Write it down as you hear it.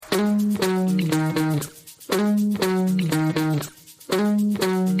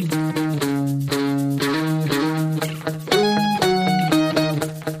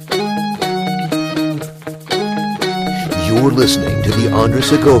Andres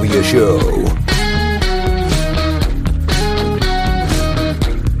Segovia Show.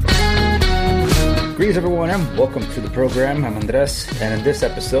 Greetings everyone and welcome to the program. I'm Andres, and in this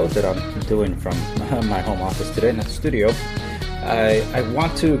episode that I'm doing from my home office today, not the studio, I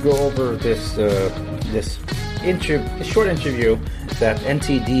want to go over this short interview that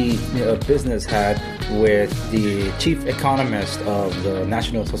NTD Business had with the chief economist of the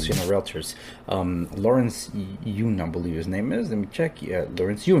National Association of Realtors, Lawrence Yun, I believe his name is. Let me check. Yeah,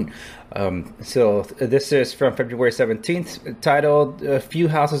 Lawrence Yun. So this is from February 17th, titled "A Few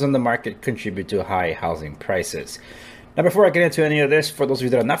Houses on the Market Contribute to High Housing Prices." Now, before I get into any of this, for those of you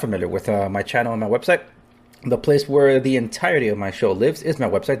that are not familiar with my channel and my website, the place where the entirety of my show lives is my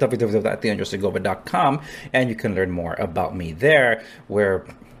website, www.theandressegovia.com, and you can learn more about me there, where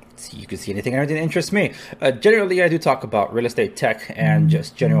you can see anything and everything that interests me. Generally, I do talk about real estate, tech, and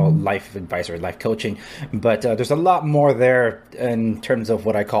just general life advice or life coaching, but there's a lot more there in terms of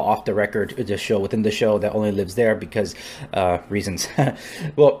what I call off the record, the show within the show that only lives there because reasons.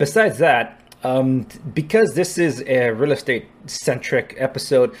 Well, besides that, because this is a real estate centric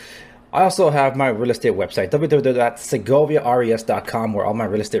episode, I also have my real estate website, www.segoviares.com, where all my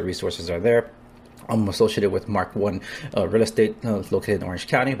real estate resources are there. I'm associated with Mark One Real Estate, located in Orange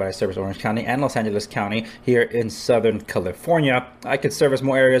County, but I service Orange County and Los Angeles County here in Southern California. I could service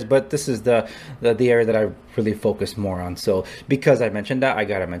more areas, but this is the area that I really focus more on. So because I mentioned that, I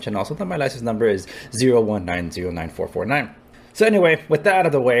got to mention also that my license number is 019094449. So anyway, with that out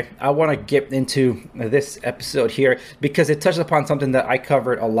of the way, I want to get into this episode here because it touches upon something that I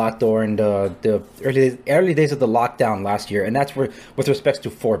covered a lot during the early days of the lockdown last year, and that's with respects to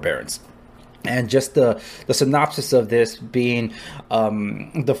forbearance. And just the synopsis of this being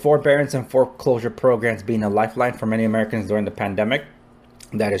the forbearance and foreclosure programs being a lifeline for many Americans during the pandemic.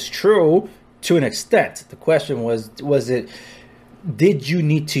 That is true to an extent. The question was did you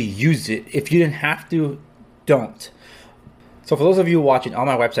need to use it? If you didn't have to, don't. So for those of you watching on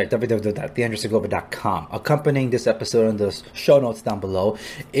my website, www.theandressegovia.com, accompanying this episode in the show notes down below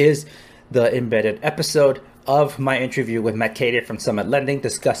is the embedded episode of my interview with Matt Cady from Summit Lending,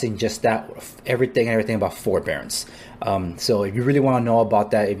 discussing just that, everything about forbearance. So if you really want to know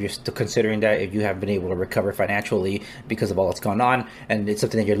about that, if you're still considering that, if you haven't been able to recover financially because of all that's gone on, and it's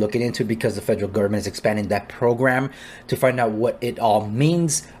something that you're looking into because the federal government is expanding that program, to find out what it all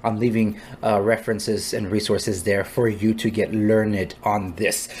means, I'm leaving references and resources there for you to get learned on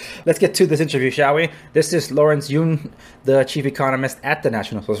this. Let's get to this interview, shall we? This is Lawrence Yun, the chief economist at the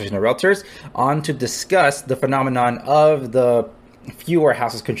National Association of Realtors, on to discuss the phenomenon of the fewer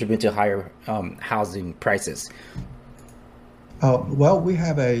houses contribute to higher housing prices. Well, we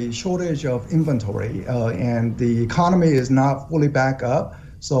have a shortage of inventory, and the economy is not fully back up.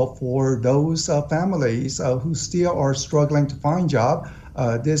 So for those families who still are struggling to find job,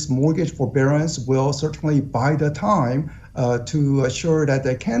 this mortgage forbearance will certainly buy the time to assure that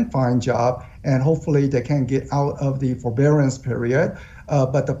they can find job, and hopefully they can get out of the forbearance period.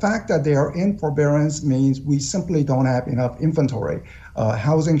 But the fact that they are in forbearance means we simply don't have enough inventory.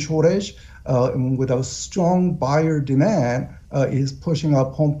 Housing shortage with a strong buyer demand is pushing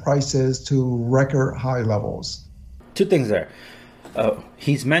up home prices to record high levels. Two things there.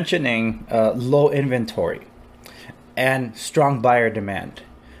 He's mentioning low inventory and strong buyer demand.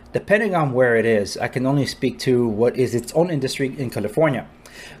 Depending on where it is, I can only speak to what is its own industry in California.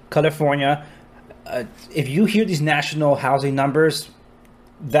 California, if you hear these national housing numbers,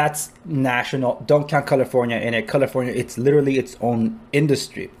 that's national. Don't count California in it. California, it's literally its own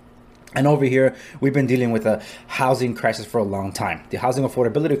industry. And over here, we've been dealing with a housing crisis for a long time. The housing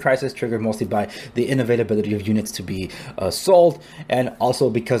affordability crisis triggered mostly by the inavailability of units to be sold, and also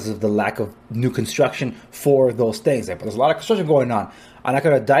because of the lack of new construction for those things. But there's a lot of construction going on. I'm not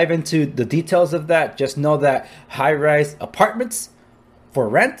going to dive into the details of that. Just know that high-rise apartments for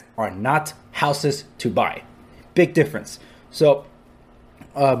rent are not houses to buy. Big difference. So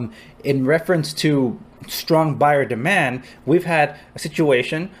in reference to strong buyer demand, we've had a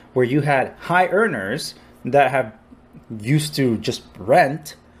situation where you had high earners that have used to just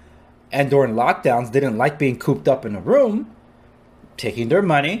rent, and during lockdowns didn't like being cooped up in a room, taking their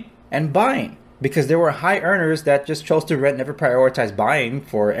money and buying, because there were high earners that just chose to rent, never prioritized buying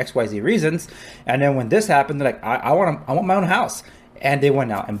for XYZ reasons. And then when this happened, they're like, I want my own house, and they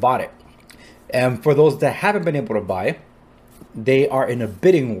went out and bought it. And for those that haven't been able to buy, they are in a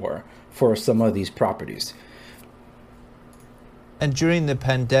bidding war for some of these properties. And during the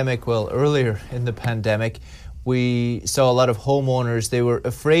pandemic, earlier in the pandemic, we saw a lot of homeowners, they were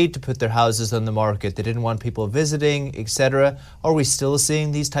afraid to put their houses on the market. They didn't want people visiting, etc. Are we still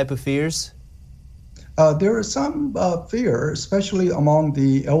seeing these type of fears? There is some fear, especially among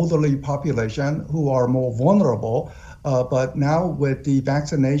the elderly population who are more vulnerable. But now with the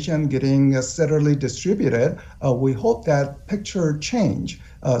vaccination getting steadily distributed, we hope that picture change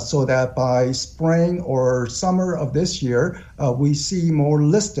so that by spring or summer of this year, we see more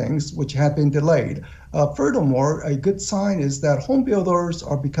listings which had been delayed. Furthermore, a good sign is that home builders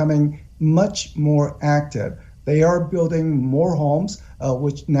are becoming much more active. They are building more homes,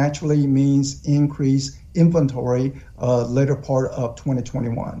 which naturally means increased inventory later part of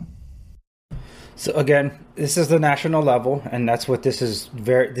 2021. So again, this is the national level, and that's what this is.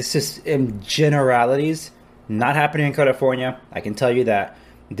 This is in generalities, not happening in California. I can tell you that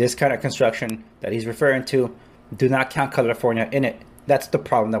this kind of construction that he's referring to, do not count California in it. That's the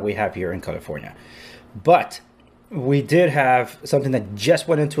problem that we have here in California. But we did have something that just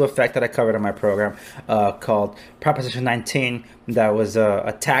went into effect that I covered in my program called Proposition 19. That was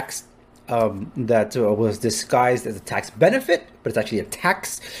a tax that was disguised as a tax benefit, but it's actually a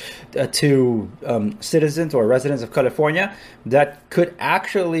tax to citizens or residents of California that could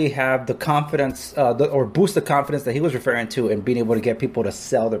actually have the confidence or boost the confidence that he was referring to in being able to get people to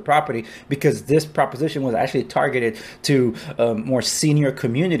sell their property, because this proposition was actually targeted to more senior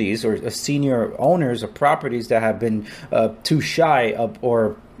communities or senior owners of properties that have been too shy of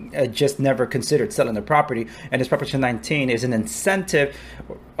or just never considered selling their property. And this Proposition 19 is an incentive,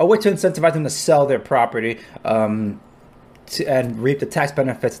 a way to incentivize them to sell their property and reap the tax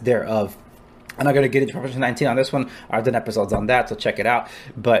benefits thereof. I'm not going to get into Proposition 19 on this one. I've done episodes on that, so check it out.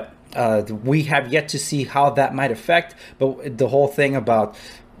 But we have yet to see how that might affect. But the whole thing about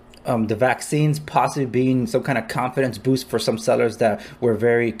the vaccines possibly being some kind of confidence boost for some sellers that were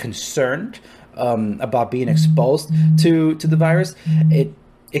very concerned about being exposed to the virus,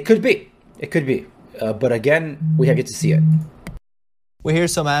 it could be. It could be. But again, we have yet to see it. We hear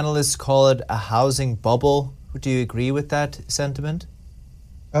some analysts call it a housing bubble. Do you agree with that sentiment?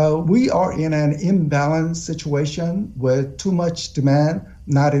 We are in an imbalanced situation with too much demand,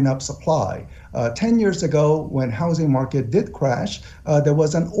 not enough supply. 10 years ago, when housing market did crash, there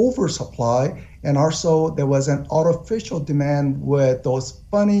was an oversupply, and also there was an artificial demand with those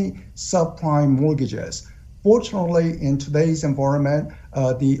funny subprime mortgages. Fortunately, in today's environment,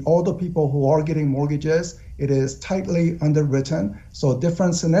 all the people who are getting mortgages, it is tightly underwritten. So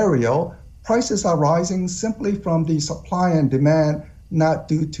different scenario. Prices are rising simply from the supply and demand, not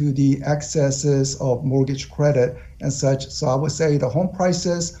due to the excesses of mortgage credit and such. So I would say the home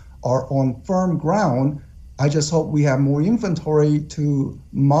prices are on firm ground. I just hope we have more inventory to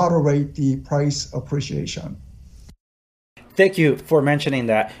moderate the price appreciation. Thank you for mentioning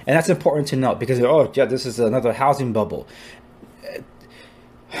that. And that's important to note because, this is another housing bubble.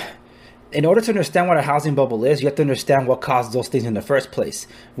 In order to understand what a housing bubble is, you have to understand what caused those things in the first place.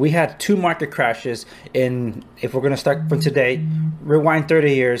 We had two market crashes if we're going to start from today, rewind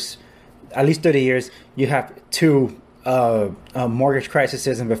 30 years, at least 30 years, you have two mortgage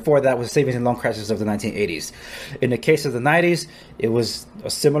crises, and before that was savings and loan crisis of the 1980s. In the case of the 90s, it was a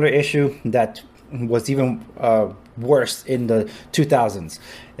similar issue that was even worse in the 2000s,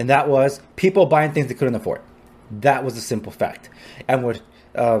 and that was people buying things they couldn't afford. That was a simple fact. And what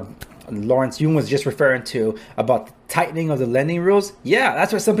Lawrence Yun was just referring to about the tightening of the lending rules, yeah,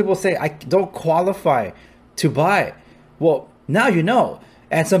 that's what some people say. I don't qualify to buy. Well, now you know.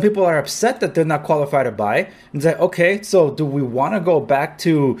 And some people are upset that they're not qualified to buy. And say, okay, so do we want to go back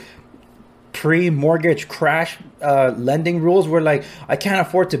to pre-mortgage crash lending rules where like I can't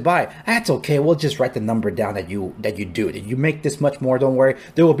afford to buy? That's okay. We'll just write the number down that you do. That you make this much more, don't worry.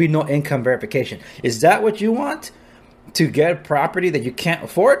 There will be no income verification. Is that what you want? To get a property that you can't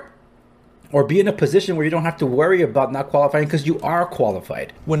afford? Or be in a position where you don't have to worry about not qualifying because you are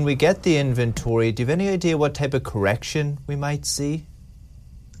qualified? When we get the inventory, do you have any idea what type of correction we might see?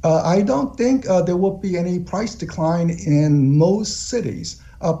 I don't think there will be any price decline in most cities.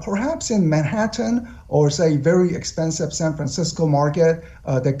 Perhaps in Manhattan or say very expensive San Francisco market,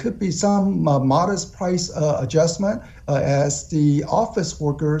 there could be some modest price adjustment as the office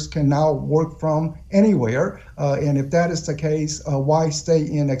workers can now work from anywhere. And if that is the case, why stay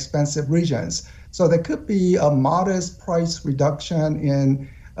in expensive regions? So there could be a modest price reduction in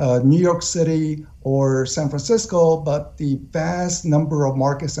New York City or San Francisco, but the vast number of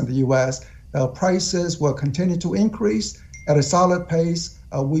markets in the U.S., prices will continue to increase at a solid pace,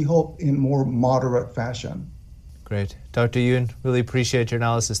 we hope in more moderate fashion. Great. Dr. Yun, really appreciate your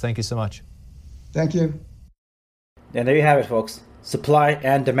analysis. Thank you so much. Thank you. And there you have it, folks. Supply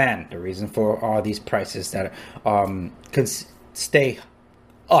and demand, the reason for all these prices that can stay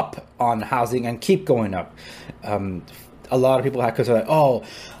up on housing and keep going up. A lot of people have concerns like,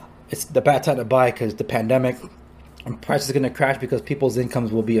 it's the bad time to buy because the pandemic and prices are going to crash because people's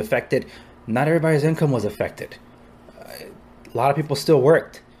incomes will be affected. Not everybody's income was affected. A lot of people still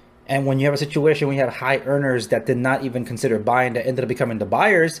worked. And when you have a situation when you have high earners that did not even consider buying, that ended up becoming the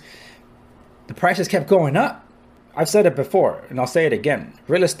buyers, the prices kept going up. I've said it before, and I'll say it again.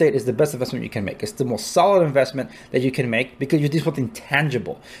 Real estate is the best investment you can make. It's the most solid investment that you can make because you do something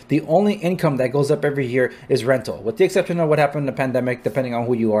tangible. The only income that goes up every year is rental, with the exception of what happened in the pandemic, depending on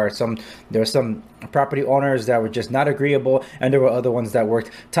who you are. There are some property owners that were just not agreeable, and there were other ones that worked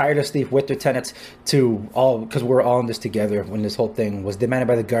tirelessly with their tenants because we're all in this together when this whole thing was demanded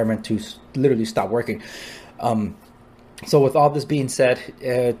by the government to literally stop working. So with all this being said,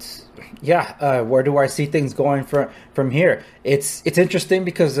 where do I see things going from here? It's interesting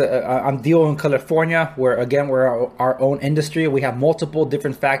because I'm dealing in California, where again we're our own industry. We have multiple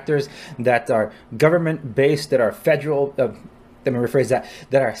different factors that are government based, that are federal. Let me rephrase that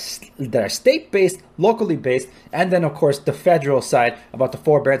are state-based, locally based, and then, of course, the federal side about the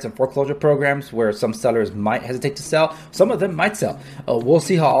forbearance and foreclosure programs where some sellers might hesitate to sell. Some of them might sell. We'll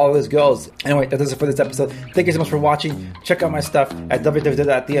see how all this goes. Anyway, that does it for this episode. Thank you so much for watching. Check out my stuff at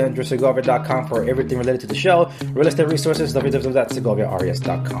www.theandrewsegovia.com for everything related to the show. Real estate resources,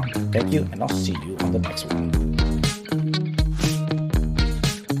 www.segoviares.com. Thank you, and I'll see you on the next one.